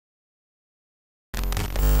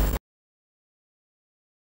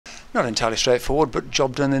Not entirely straightforward, but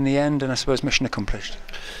job done in the end, and I suppose mission accomplished.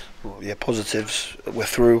 Well, yeah, positives. We're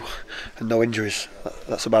through, and no injuries.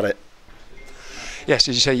 That's about it. Yes,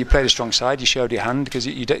 as you say, you played a strong side. You showed your hand because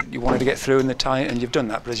you wanted to get through in the tie, and you've done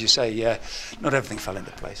that. But as you say, not everything fell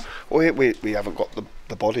into place. Well, we haven't got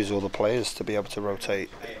the bodies or the players to be able to rotate.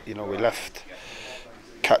 You know, we left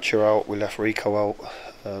Catcher out, we left Rico out,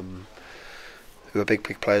 who are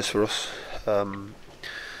big players for us. And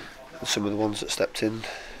some of the ones that stepped in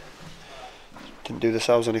didn't do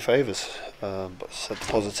themselves any favours. But so the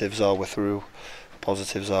positives are we're through.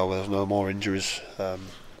 Positives are there's no more injuries.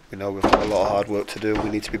 We know we've got a lot of hard work to do. We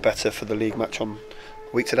need to be better for the league match on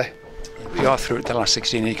a week today. We are through at the last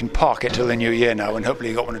 16, and you can park it till the new year now, and hopefully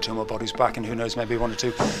you got one or two more bodies back, and who knows, maybe one or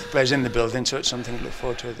two players in the building, so it's something to look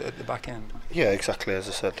forward to at the back end. Yeah, exactly. As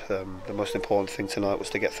I said, the most important thing tonight was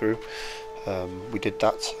to get through. We did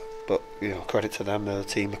that, but credit to them. They're a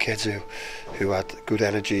team of kids who had good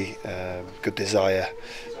energy, good desire,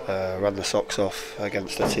 ran the socks off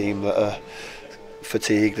against a team that are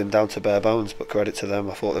fatigued and down to bare bones, but credit to them.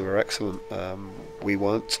 I thought they were excellent. We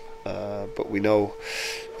weren't, but we know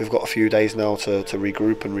we've got a few days now to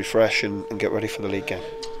regroup and refresh and get ready for the league game.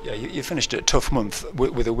 Yeah, you finished a tough month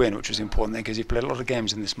with a win, which was important because you've played a lot of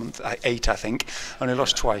games in this month, 8 I think, only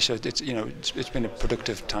lost twice, so it's been a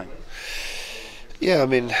productive time. Yeah, I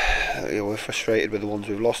mean, we're frustrated with the ones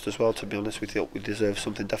we've lost as well, to be honest. We thought we deserved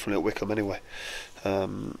something definitely at Wycombe anyway.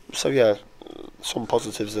 So yeah, some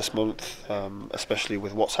positives this month, especially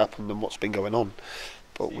with what's happened and what's been going on.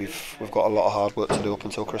 But we've got a lot of hard work to do up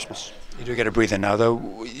until Christmas. You do get a breather now,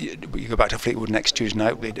 though. You go back to Fleetwood next Tuesday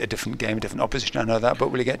night, will be a different game, a different opposition, I know that,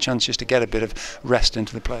 but will you get a chance just to get a bit of rest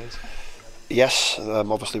into the players? Yes,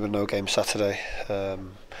 obviously with no game Saturday,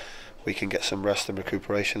 we can get some rest and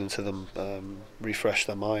recuperation into them, refresh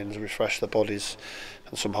their minds, refresh their bodies,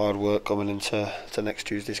 and some hard work coming into next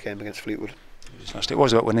Tuesday's game against Fleetwood. It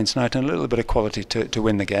was about winning tonight and a little bit of quality to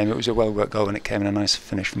win the game. It was a well-worked goal and it came in a nice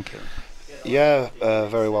finish from Kieran. Yeah,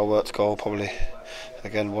 very well-worked goal. Probably,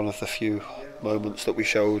 again, one of the few moments that we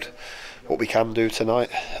showed what we can do tonight.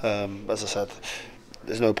 As I said,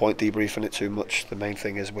 there's no point debriefing it too much. The main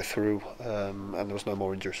thing is we're through, and there was no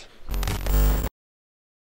more injuries.